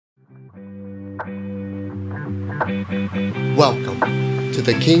Welcome to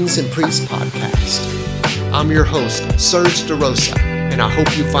the Kings and Priests Podcast. I'm your host, Serge DeRosa, and I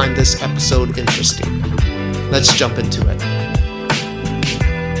hope you find this episode interesting. Let's jump into it.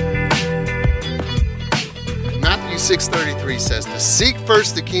 Matthew 6:33 says to seek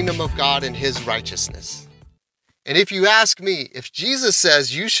first the kingdom of God and his righteousness. And if you ask me, if Jesus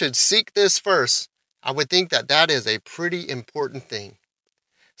says you should seek this first, I would think that that is a pretty important thing.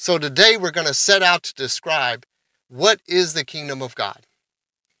 So today we're going to set out to describe what is the kingdom of God.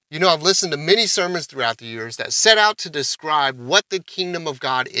 You know, I've listened to many sermons throughout the years that set out to describe what the kingdom of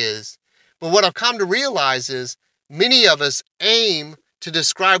God is. But what I've come to realize is many of us aim to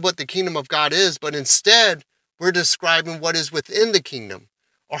describe what the kingdom of God is, but instead we're describing what is within the kingdom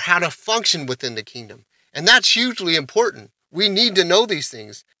or how to function within the kingdom. And that's hugely important. We need to know these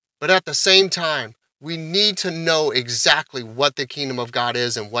things. But at the same time, we need to know exactly what the kingdom of God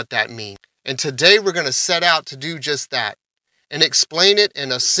is and what that means. And today we're going to set out to do just that and explain it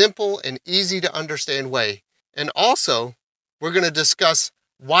in a simple and easy to understand way. And also, we're going to discuss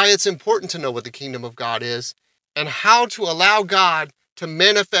why it's important to know what the kingdom of God is and how to allow God to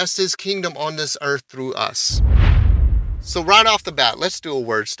manifest his kingdom on this earth through us. So right off the bat, let's do a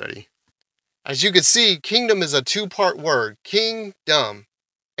word study. As you can see, kingdom is a two-part word, kingdom.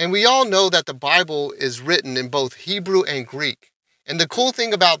 And we all know that the Bible is written in both Hebrew and Greek. And the cool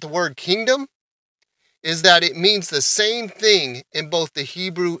thing about the word kingdom is that it means the same thing in both the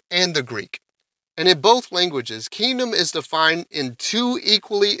Hebrew and the Greek. And in both languages, kingdom is defined in two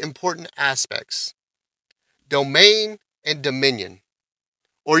equally important aspects, domain and dominion.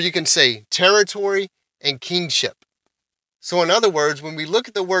 Or you can say territory and kingship. So in other words, when we look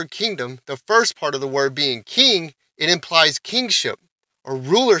at the word kingdom, the first part of the word being king, it implies kingship or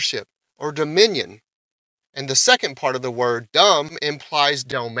rulership or dominion. And the second part of the word dom implies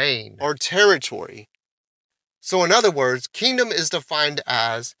domain or territory. So in other words, kingdom is defined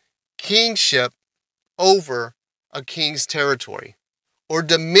as kingship over a king's territory or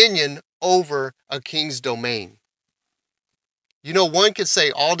dominion over a king's domain. You know, one could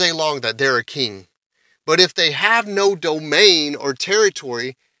say all day long that they're a king, but if they have no domain or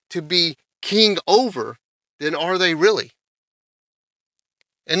territory to be king over, then are they really?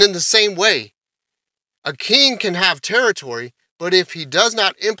 And in the same way, a king can have territory, but if he does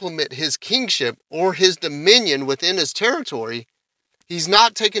not implement his kingship or his dominion within his territory, he's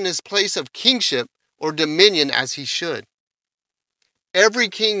not taking his place of kingship or dominion as he should. Every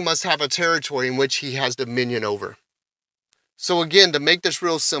king must have a territory in which he has dominion over. So again, to make this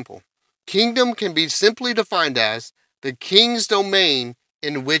real simple, kingdom can be simply defined as the king's domain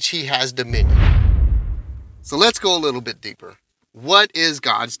in which he has dominion. So let's go a little bit deeper. What is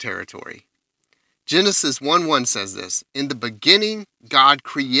God's territory? Genesis 1:1 says this, in the beginning, God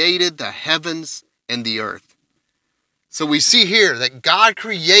created the heavens and the earth. So we see here that God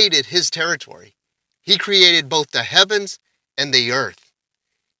created his territory. He created both the heavens and the earth.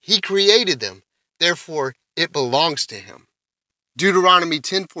 He created them. Therefore, it belongs to him. Deuteronomy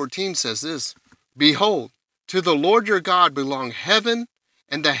 10:14 says this, behold, to the Lord your God belong heaven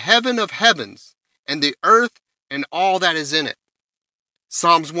and the heaven of heavens and the earth and all that is in it.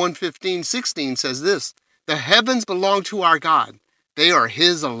 Psalms 115:16 says this, the heavens belong to our God. They are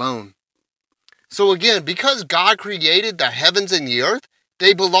his alone. So again, because God created the heavens and the earth,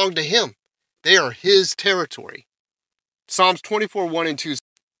 they belong to him. They are his territory. Psalms 24:1-2,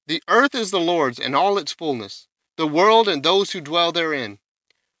 the earth is the Lord's and all its fullness, the world and those who dwell therein.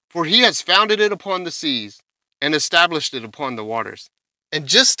 For he has founded it upon the seas and established it upon the waters. And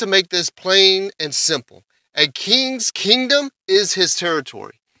just to make this plain and simple, a king's kingdom is his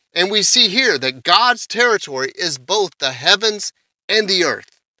territory. And we see here that God's territory is both the heavens and the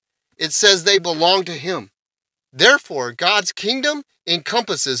earth. It says they belong to him. Therefore, God's kingdom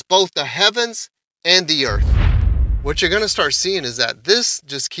encompasses both the heavens and the earth. What you're going to start seeing is that this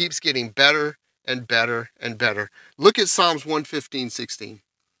just keeps getting better and better and better. Look at Psalms 115:16.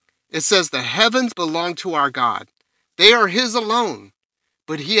 It says, the heavens belong to our God. They are his alone,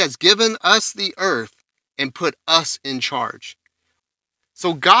 but he has given us the earth and put us in charge.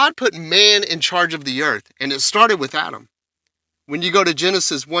 So God put man in charge of the earth, and it started with Adam. When you go to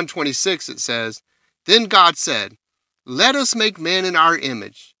Genesis 1:26, it says, then God said, let us make man in our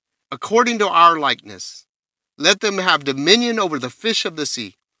image, according to our likeness. Let them have dominion over the fish of the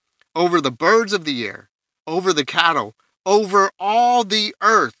sea, over the birds of the air, over the cattle, over all the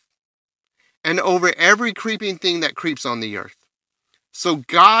earth, and over every creeping thing that creeps on the earth. So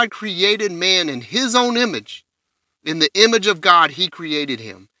God created man in his own image. In the image of God, he created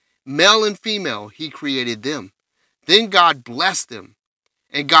him. Male and female, he created them. Then God blessed them,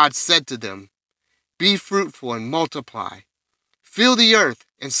 and God said to them, Be fruitful and multiply. Fill the earth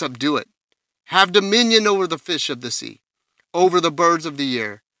and subdue it. Have dominion over the fish of the sea, over the birds of the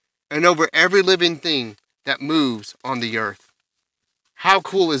air, and over every living thing that moves on the earth. How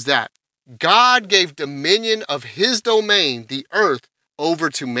cool is that? God gave dominion of his domain, the earth, over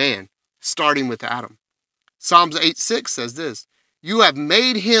to man, starting with Adam. Psalms 8:6 says this, you have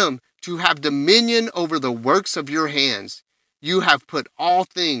made him to have dominion over the works of your hands. You have put all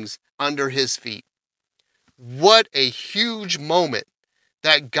things under his feet. What a huge moment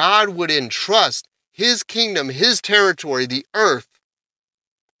that God would entrust his kingdom, his territory, the earth,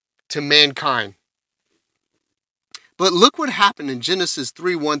 to mankind. But look what happened in Genesis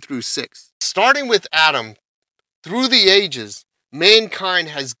 3:1-6. Starting with Adam, through the ages, mankind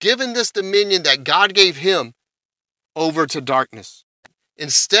has given this dominion that God gave him over to darkness.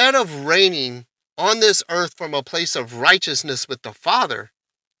 Instead of reigning on this earth from a place of righteousness with the Father,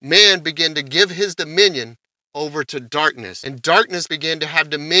 man began to give his dominion over to darkness. And darkness began to have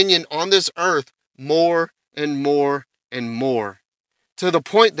dominion on this earth more and more and more. To the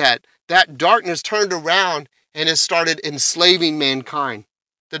point that that darkness turned around and it started enslaving mankind.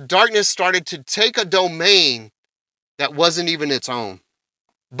 The darkness started to take a domain that wasn't even its own.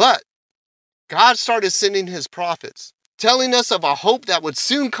 But God started sending his prophets, telling us of a hope that would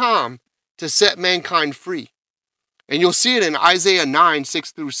soon come to set mankind free. And you'll see it in Isaiah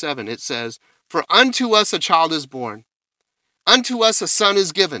 9:6-7. It says, for unto us a child is born, unto us a son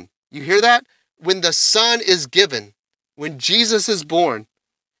is given. You hear that? When the son is given, when Jesus is born,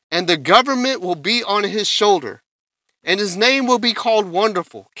 and the government will be on his shoulder, and his name will be called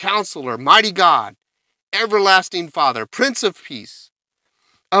Wonderful, Counselor, Mighty God, Everlasting Father, Prince of Peace.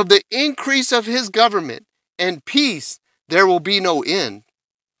 Of the increase of his government and peace there will be no end.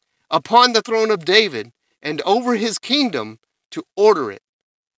 Upon the throne of David and over his kingdom, to order it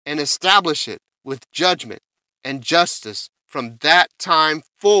and establish it with judgment and justice from that time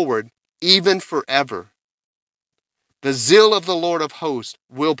forward, even forever. The zeal of the Lord of hosts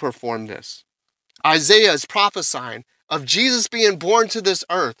will perform this. Isaiah is prophesying of Jesus being born to this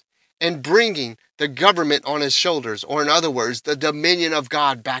earth and bringing the government on his shoulders, or in other words, the dominion of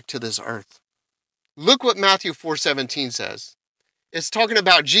God back to this earth. Look what Matthew 4:17 says. It's talking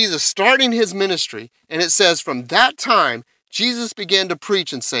about Jesus starting his ministry, and it says, from that time, Jesus began to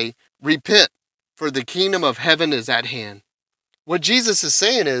preach and say, repent, for the kingdom of heaven is at hand. What Jesus is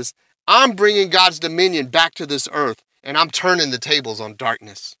saying is, I'm bringing God's dominion back to this earth, and I'm turning the tables on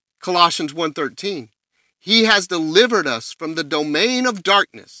darkness. Colossians 1:13, he has delivered us from the domain of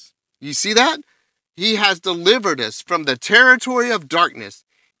darkness. You see that? He has delivered us from the territory of darkness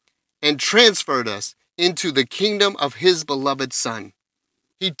and transferred us into the kingdom of his beloved Son.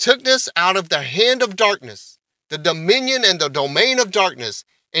 He took us out of the hand of darkness, the dominion and the domain of darkness,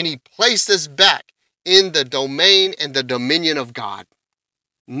 and he placed us back in the domain and the dominion of God.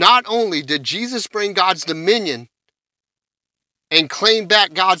 Not only did Jesus bring God's dominion and claim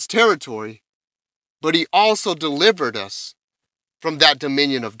back God's territory, but he also delivered us from that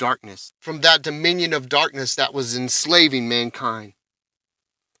dominion of darkness, that was enslaving mankind.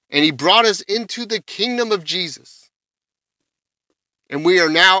 And he brought us into the kingdom of Jesus. And we are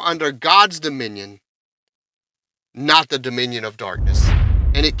now under God's dominion, not the dominion of darkness.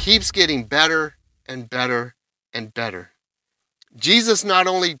 And it keeps getting better and better and better. Jesus not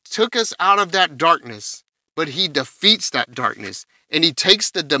only took us out of that darkness, but he defeats that darkness, and he takes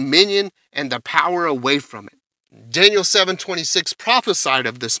the dominion and the power away from it. Daniel 7:26 prophesied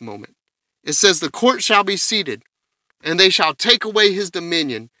of this moment. It says, the court shall be seated, and they shall take away his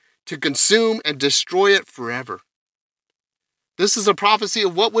dominion to consume and destroy it forever. This is a prophecy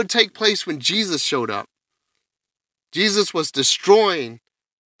of what would take place when Jesus showed up. Jesus was destroying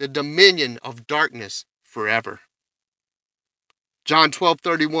the dominion of darkness forever. John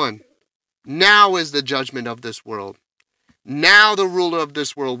 12:31, now is the judgment of this world. Now the ruler of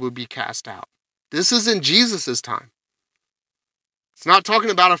this world will be cast out. This is in Jesus' time. It's not talking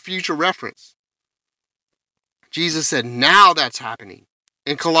about a future reference. Jesus said, now that's happening.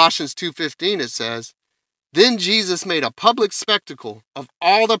 In Colossians 2:15 it says, then Jesus made a public spectacle of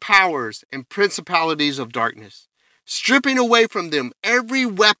all the powers and principalities of darkness, stripping away from them every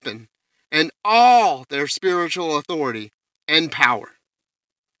weapon and all their spiritual authority and power.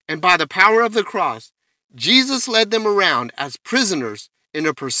 And by the power of the cross, Jesus led them around as prisoners in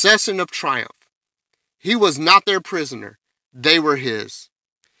a procession of triumph. He was not their prisoner. They were his.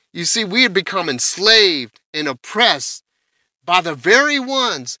 You see, we had become enslaved and oppressed by the very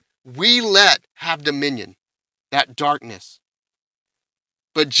ones we let have dominion, that darkness.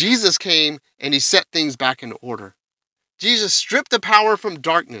 But Jesus came and he set things back in order. Jesus stripped the power from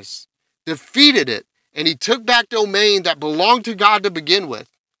darkness, defeated it, And he took back domain that belonged to God to begin with.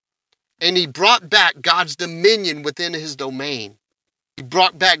 And he brought back God's dominion within his domain. He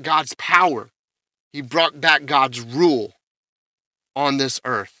brought back God's power. He brought back God's rule on this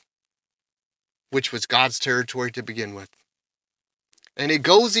earth, which was God's territory to begin with. And it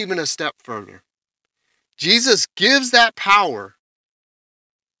goes even a step further. Jesus gives that power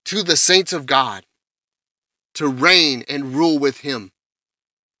to the saints of God to reign and rule with him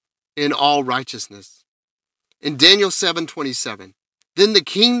in all righteousness. In Daniel 7:27, then the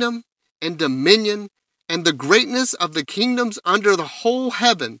kingdom and dominion and the greatness of the kingdoms under the whole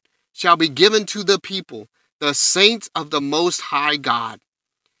heaven shall be given to the people, the saints of the Most High God.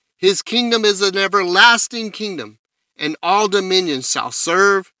 His kingdom is an everlasting kingdom, and all dominions shall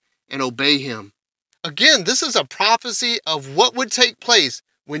serve and obey him. Again, this is a prophecy of what would take place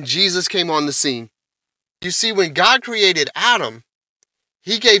when Jesus came on the scene. You see, when God created Adam,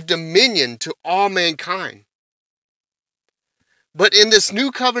 he gave dominion to all mankind. But in this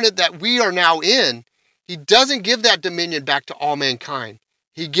new covenant that we are now in, he doesn't give that dominion back to all mankind.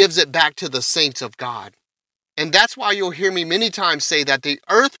 He gives it back to the saints of God. And that's why you'll hear me many times say that the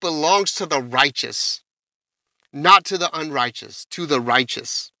earth belongs to the righteous, not to the unrighteous, to the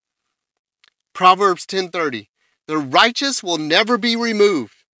righteous. Proverbs 10:30, the righteous will never be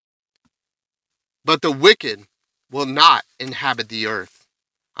removed, but the wicked will not inhabit the earth.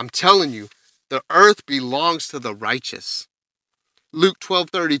 I'm telling you, the earth belongs to the righteous. Luke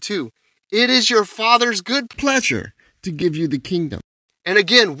 12:32, it is your Father's good pleasure to give you the kingdom. And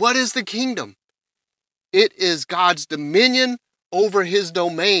again, what is the kingdom? It is God's dominion over his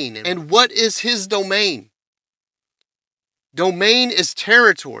domain. And what is his domain? Domain is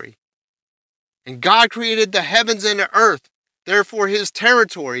territory. And God created the heavens and the earth. Therefore, his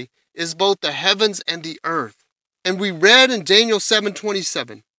territory is both the heavens and the earth. And we read in Daniel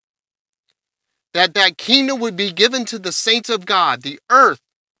 7:27 that kingdom would be given to the saints of God. The earth,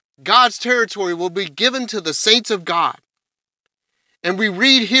 God's territory, will be given to the saints of God. And we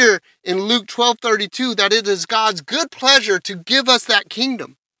read here in Luke 12:32 that it is God's good pleasure to give us that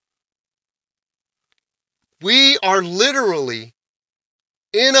kingdom. We are literally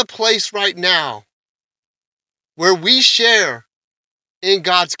in a place right now where we share in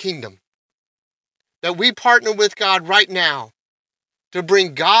God's kingdom. That we partner with God right now to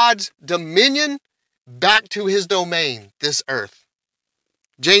bring God's dominion back to his domain, this earth.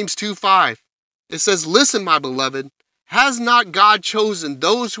 James 2:5, it says, listen, my beloved, has not God chosen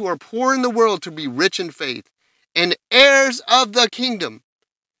those who are poor in the world to be rich in faith and heirs of the kingdom,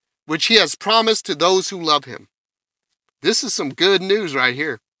 which he has promised to those who love him? This is some good news right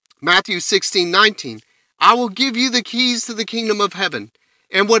here. Matthew 16:19, I will give you the keys to the kingdom of heaven,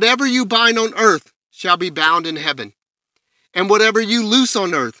 and whatever you bind on earth shall be bound in heaven, and whatever you loose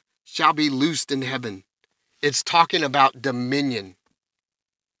on earth shall be loosed in heaven. It's talking about dominion.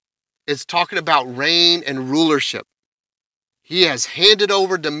 It's talking about reign and rulership. He has handed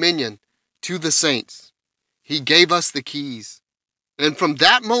over dominion to the saints. He gave us the keys. And from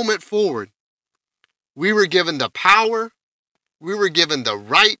that moment forward, we were given the power, we were given the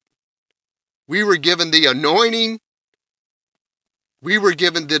right, we were given the anointing, we were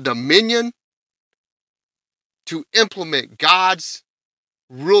given the dominion to implement God's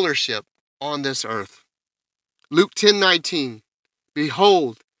rulership on this earth. Luke 10:19,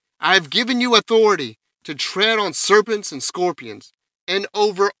 behold, I have given you authority to tread on serpents and scorpions, and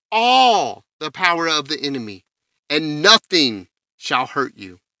over all the power of the enemy, and nothing shall hurt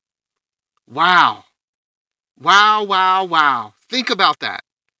you. Wow. Wow, wow, wow. Think about that.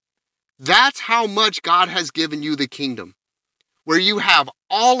 That's how much God has given you the kingdom, where you have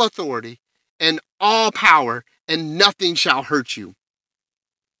all authority and all power, and nothing shall hurt you.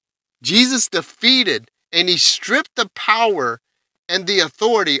 Jesus defeated and he stripped the power and the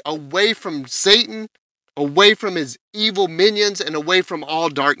authority away from Satan, away from his evil minions, and away from all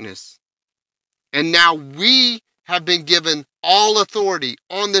darkness. And now we have been given all authority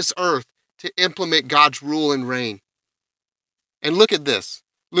on this earth to implement God's rule and reign. And look at this,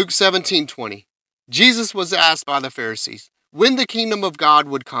 Luke 17:20. Jesus was asked by the Pharisees when the kingdom of God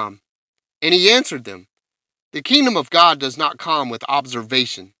would come. And he answered them, the kingdom of God does not come with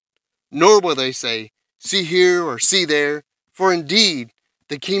observation, nor will they say, see here or see there, for indeed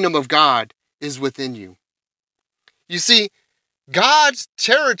the kingdom of God is within you. You see, God's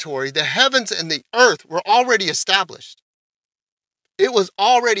territory, the heavens and the earth, were already established. It was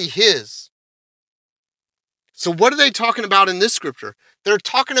already his. So what are they talking about in this scripture? They're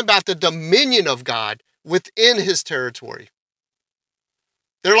talking about the dominion of God within his territory.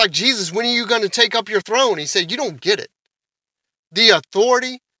 They're like, Jesus, when are you going to take up your throne? He said, you don't get it. The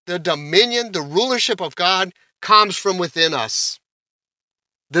authority, the dominion, the rulership of God comes from within us.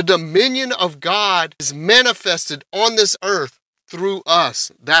 The dominion of God is manifested on this earth through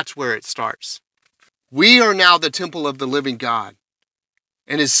us. That's where it starts. We are now the temple of the living God,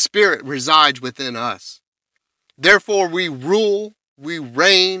 and His Spirit resides within us. Therefore, we rule, we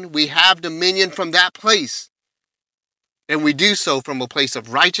reign, we have dominion from that place. And we do so from a place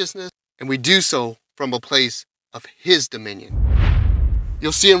of righteousness, and we do so from a place of His dominion.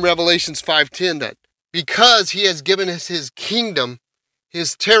 You'll see in Revelations 5:10 that because He has given us His kingdom,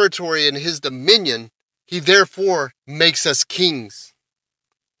 His territory, and His dominion, He therefore makes us kings.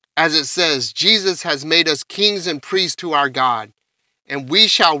 As it says, Jesus has made us kings and priests to our God, and we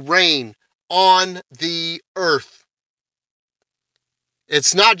shall reign on the earth.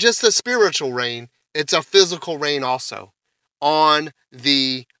 It's not just a spiritual reign, it's a physical reign also, on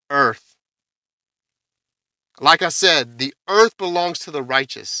the earth. Like I said, the earth belongs to the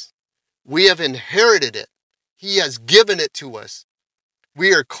righteous. We have inherited it. He has given it to us.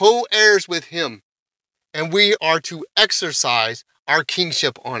 We are co-heirs with Him, and we are to exercise our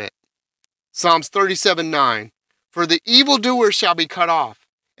kingship on it. Psalms 37:9, for the evildoer shall be cut off,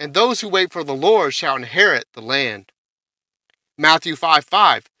 and those who wait for the Lord shall inherit the land. Matthew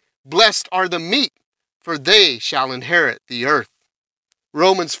 5:5, blessed are the meek, for they shall inherit the earth.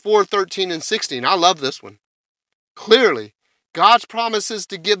 Romans 4:13 and 16, I love this one. Clearly, God's promises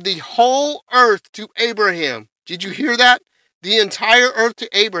to give the whole earth to Abraham. Did you hear that? The entire earth to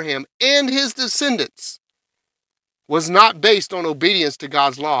Abraham and his descendants was not based on obedience to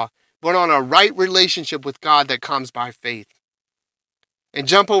God's law, but on a right relationship with God that comes by faith. And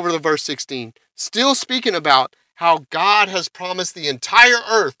jump over to verse 16. Still speaking about how God has promised the entire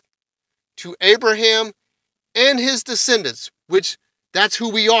earth to Abraham and his descendants, which that's who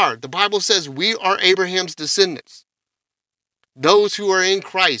we are. The Bible says we are Abraham's descendants. Those who are in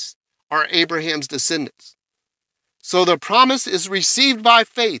Christ are Abraham's descendants. So the promise is received by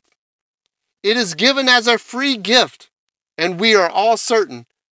faith. It is given as a free gift, and we are all certain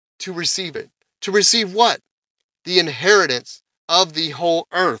to receive it. To receive what? The inheritance of the whole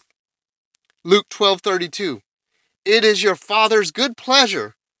earth. Luke 12:32. It is your Father's good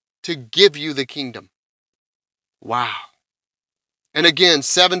pleasure to give you the kingdom. Wow. And again,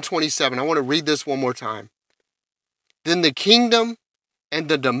 7:27. I want to read this one more time. Then the kingdom and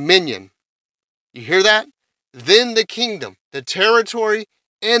the dominion. You hear that? Then the kingdom, the territory,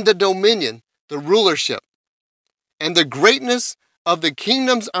 and the dominion, the rulership, and the greatness of the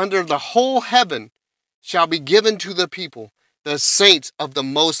kingdoms under the whole heaven shall be given to the people, the saints of the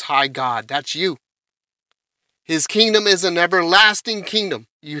Most High God. That's you. His kingdom is an everlasting kingdom.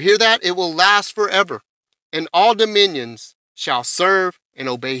 You hear that? It will last forever. And all dominions shall serve and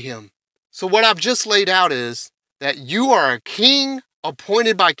obey Him. So what I've just laid out is that you are a king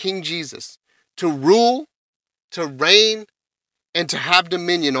appointed by King Jesus to rule, to reign, and to have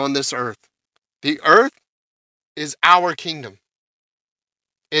dominion on this earth. The earth is our kingdom.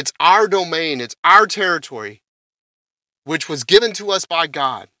 It's our domain. It's our territory, which was given to us by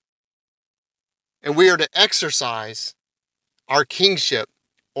God. And we are to exercise our kingship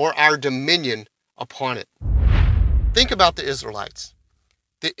or our dominion upon it. Think about the Israelites.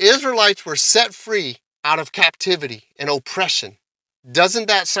 The Israelites were set free out of captivity and oppression. Doesn't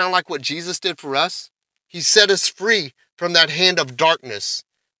that sound like what Jesus did for us? He set us free from that hand of darkness,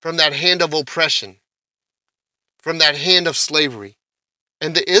 from that hand of oppression, from that hand of slavery.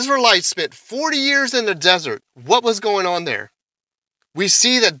 And the Israelites spent 40 years in the desert. What was going on there? We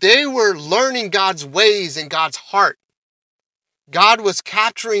see that they were learning God's ways and God's heart. God was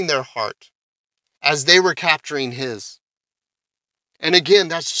capturing their heart as they were capturing His. And again,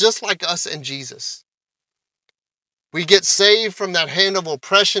 that's just like us and Jesus. We get saved from that hand of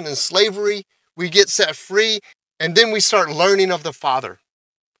oppression and slavery. We get set free, and then we start learning of the Father.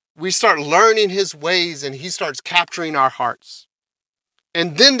 We start learning His ways, and He starts capturing our hearts.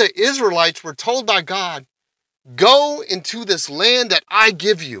 And then the Israelites were told by God, go into this land that I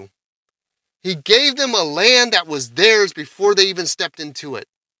give you. He gave them a land that was theirs before they even stepped into it.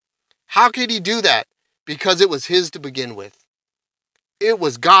 How could He do that? Because it was His to begin with. It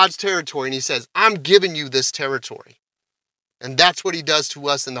was God's territory, and He says, I'm giving you this territory. And that's what He does to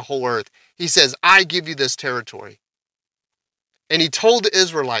us in the whole earth. He says, I give you this territory. And He told the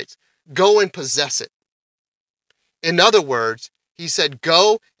Israelites, go and possess it. In other words, He said,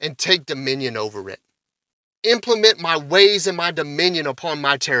 go and take dominion over it. Implement my ways and my dominion upon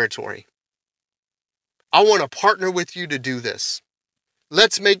my territory. I want to partner with you to do this.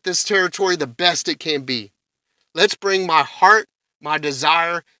 Let's make this territory the best it can be. Let's bring my heart, my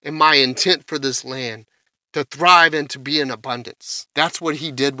desire, and my intent for this land. to thrive and to be in abundance. That's what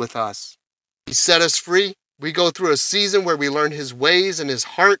he did with us. He set us free. We go through a season where we learn his ways and his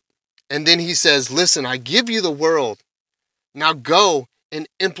heart. And then he says, listen, I give you the world. Now go and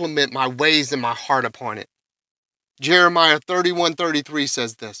implement my ways and my heart upon it. Jeremiah 31:33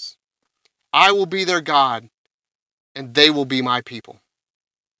 says this, I will be their God and they will be my people.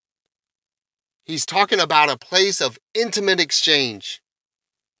 He's talking about a place of intimate exchange.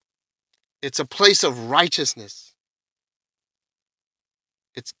 It's a place of righteousness.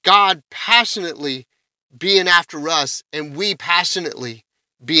 It's God passionately being after us and we passionately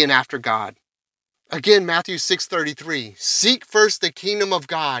being after God. Again, Matthew 6:33, seek first the kingdom of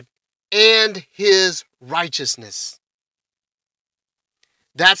God and his righteousness.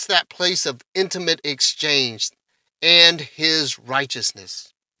 That's that place of intimate exchange and his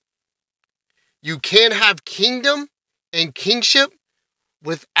righteousness. You can't have kingdom and kingship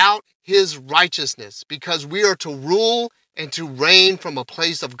without his righteousness, because we are to rule and to reign from a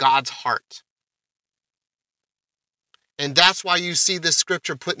place of God's heart. And that's why you see this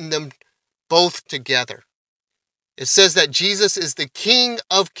scripture putting them both together. It says that Jesus is the King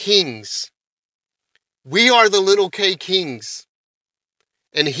of Kings. We are the little K kings,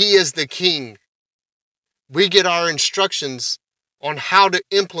 and he is the king. We get our instructions on how to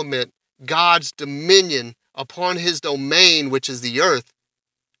implement God's dominion upon his domain, which is the earth,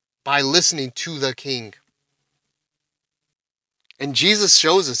 by listening to the king. And Jesus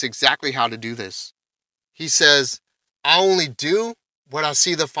shows us exactly how to do this. He says, I only do what I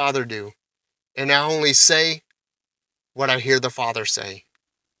see the Father do, and I only say what I hear the Father say.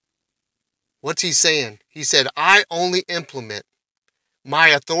 What's he saying? He said, I only implement my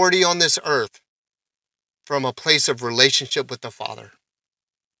authority on this earth from a place of relationship with the Father.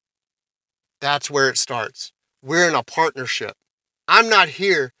 That's where it starts. We're in a partnership. I'm not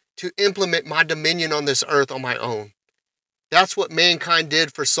here to implement my dominion on this earth on my own. That's what mankind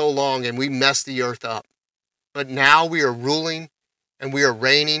did for so long, and we messed the earth up. But now we are ruling and we are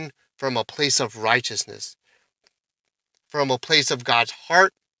reigning from a place of righteousness, from a place of God's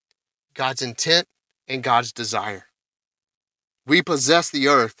heart, God's intent, and God's desire. We possess the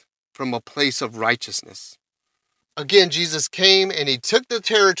earth from a place of righteousness. Again, Jesus came and he took the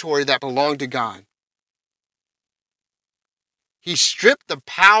territory that belonged to God. He stripped the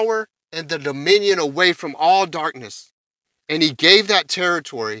power and the dominion away from all darkness, and he gave that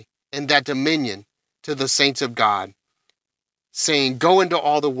territory and that dominion to the saints of God, saying, go into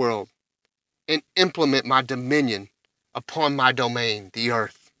all the world and implement my dominion upon my domain, the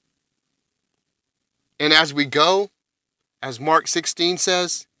earth. And as we go, as Mark 16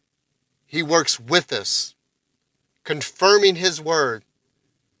 says, he works with us, confirming his word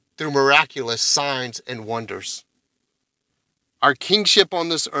through miraculous signs and wonders. Our kingship on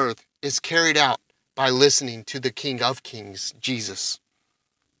this earth is carried out by listening to the King of Kings, Jesus.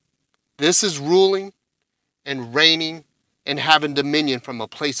 This is ruling and reigning and having dominion from a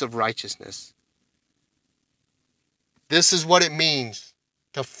place of righteousness. This is what it means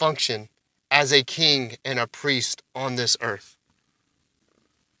to function as a king and a priest on this earth.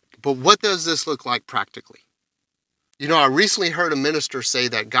 But what does this look like practically? You know, I recently heard a minister say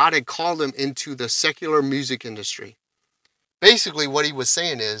that God had called him into the secular music industry. Basically, what he was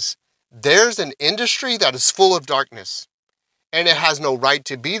saying is, there's an industry that is full of darkness, and it has no right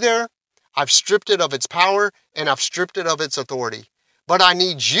to be there. I've stripped it of its power, and I've stripped it of its authority. But I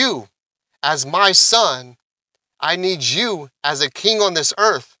need you as my son. I need you as a king on this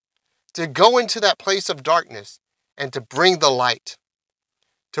earth to go into that place of darkness and to bring the light,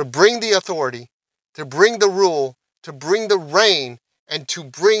 to bring the authority, to bring the rule, to bring the reign, and to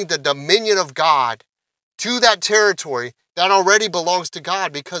bring the dominion of God to that territory that already belongs to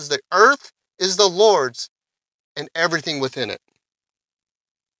God, because the earth is the Lord's and everything within it.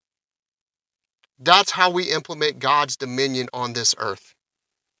 That's how we implement God's dominion on this earth.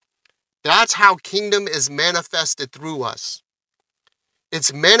 That's how kingdom is manifested through us.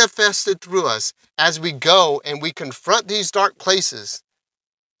 It's manifested through us as we go and we confront these dark places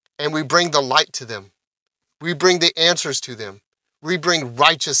and we bring the light to them. We bring the answers to them. We bring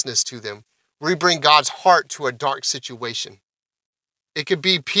righteousness to them. We bring God's heart to a dark situation. It could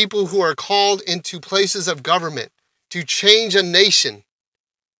be people who are called into places of government to change a nation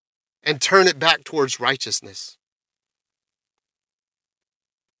and turn it back towards righteousness.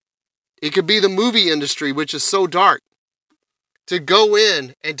 It could be the movie industry, which is so dark, to go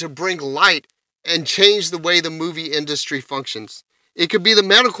in and to bring light and change the way the movie industry functions. It could be the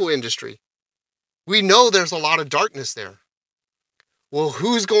medical industry. We know there's a lot of darkness there. Well,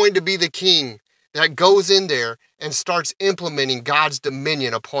 who's going to be the king that goes in there and starts implementing God's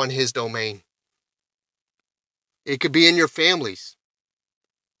dominion upon his domain? It could be in your families.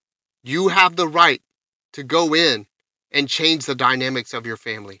 You have the right to go in and change the dynamics of your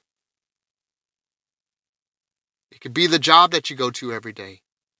family. It could be the job that you go to every day.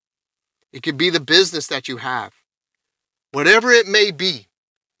 It could be the business that you have. Whatever it may be,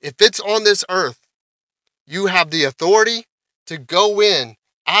 if it's on this earth, you have the authority to go in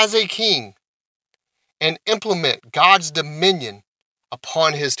as a king and implement God's dominion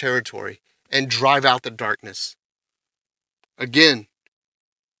upon his territory and drive out the darkness. Again,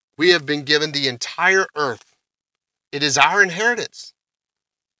 we have been given the entire earth. It is our inheritance.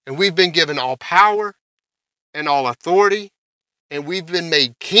 And we've been given all power and all authority, and we've been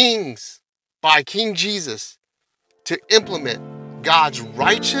made kings by King Jesus to implement God's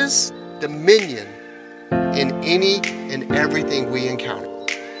righteous dominion in any and everything we encounter.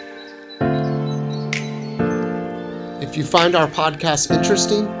 If you find our podcast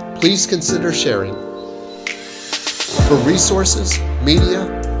interesting, please consider sharing. For resources, media,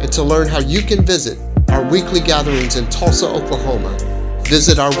 and to learn how you can visit our weekly gatherings in Tulsa, Oklahoma,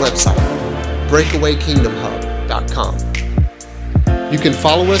 visit our website, breakawaykingdomhub.com. You can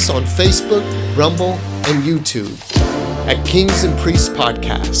follow us on Facebook, Rumble, and YouTube at Kings and Priests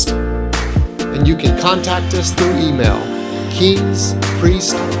Podcast. And you can contact us through email,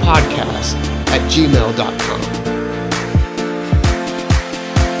 kingspriestpodcast@gmail.com.